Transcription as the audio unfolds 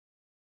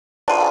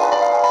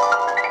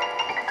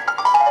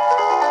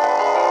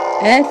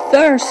At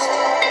first,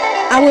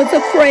 I was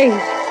afraid.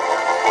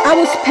 I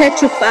was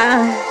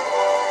petrified.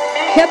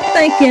 Kept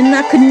thinking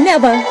I could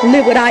never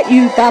live without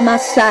you by my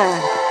side.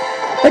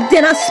 But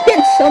then I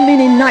spent so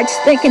many nights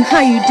thinking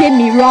how you did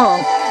me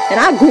wrong. And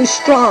I grew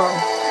strong.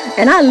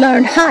 And I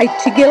learned how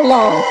to get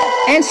along.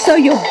 And so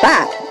you're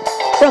back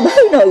from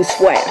who knows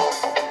where.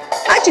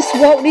 I just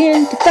walked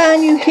in to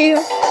find you here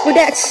with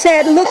that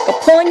sad look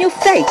upon your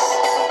face.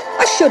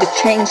 I should have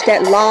changed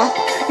that lock.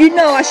 You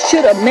know I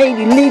should have made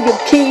you leave your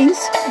keys.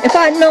 If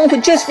I'd known for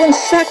just 1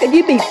 second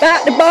you'd be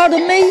back to bother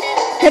me.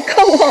 Now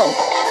go on,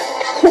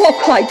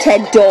 walk like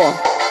that door.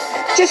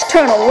 Just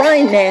turn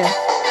around now,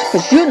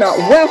 'cause you're not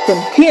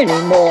welcome here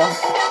anymore.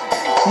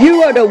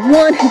 You are the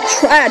one who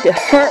tried to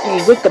hurt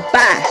me with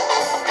goodbye.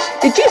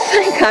 Did you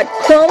think I'd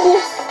crumble?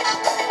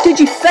 Did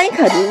you think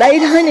I'd lay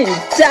down and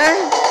die?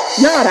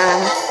 Not I.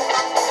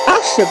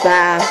 I'll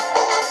survive.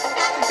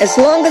 As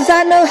long as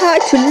I know how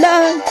to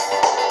love,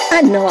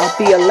 I know I'll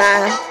be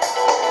alive.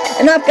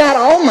 And I've got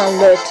all my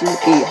love to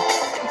give.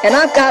 And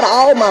I've got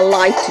all my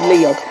life to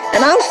live.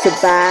 And I'll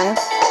survive.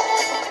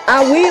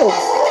 I will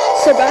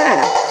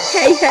survive.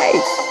 Hey, hey,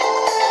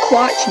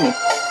 watch me.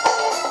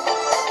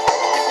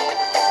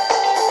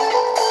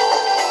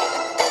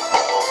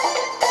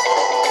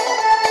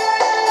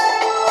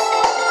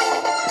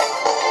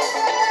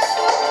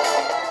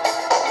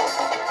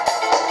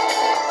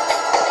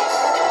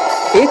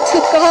 It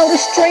took all the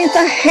strength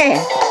I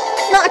had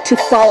not to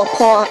fall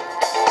apart.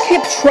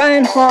 Kept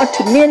trying hard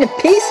to mend the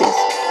pieces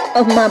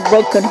of my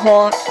broken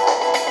heart.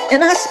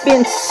 And I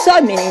spent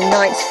so many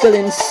nights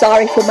feeling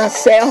sorry for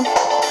myself.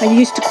 I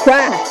used to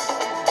cry,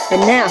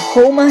 and now I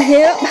hold my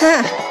head up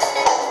high.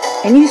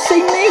 And you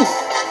see me,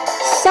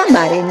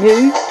 somebody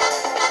new.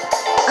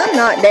 I'm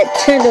not that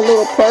tender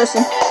little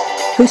person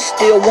who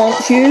still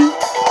wants you.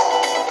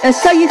 And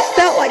so you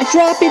felt like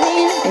dropping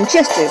in and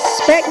just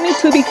expect me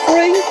to be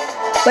free.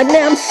 But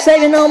now I'm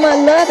saving all my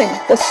loving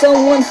for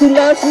someone who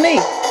loves me.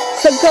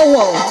 So go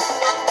on,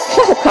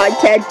 walk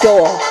out that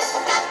door.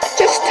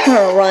 Just turn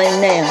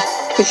around now,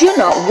 'cause you're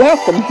not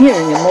welcome here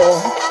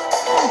anymore.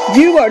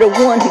 You are the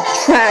one who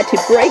tried to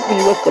break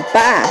me with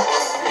goodbye.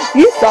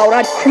 You thought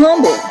I'd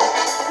crumble.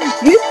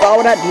 You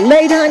thought I'd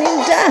lay down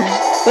and die.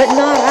 But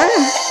not I.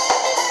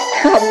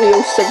 I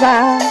will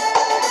survive.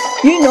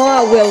 You know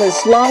I will,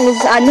 as long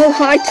as I know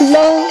how to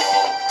love.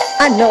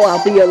 I know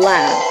I'll be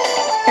alive.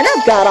 And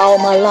I've got all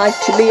my life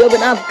to live,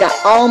 and I've got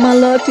all my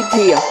love to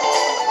give.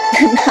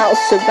 And I'll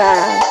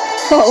survive.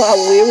 Oh, I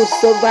will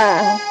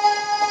survive.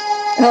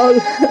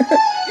 Oh,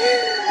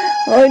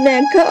 oh,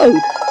 now go.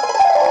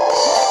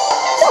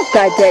 Walk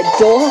out that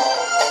door.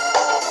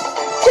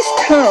 Just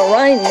turn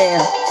around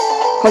now,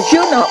 'cause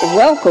you're not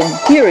welcome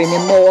here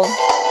anymore.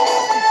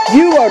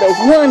 You are the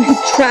one who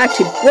tried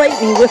to break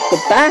me with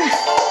goodbye.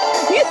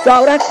 You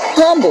thought I'd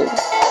crumble.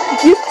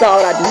 You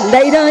thought I'd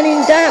lay down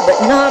and die,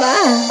 but not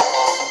I.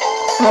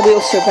 I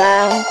will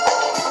survive.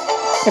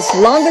 As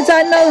long as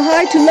I know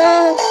how to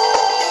love,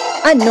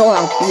 I know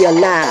I'll be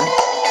alive.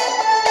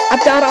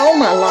 I've got all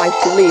my life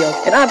to live,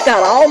 and I've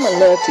got all my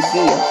love to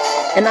give,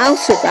 and I'll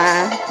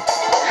survive.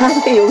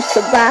 I will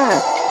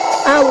survive.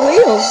 I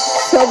will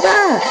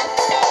survive.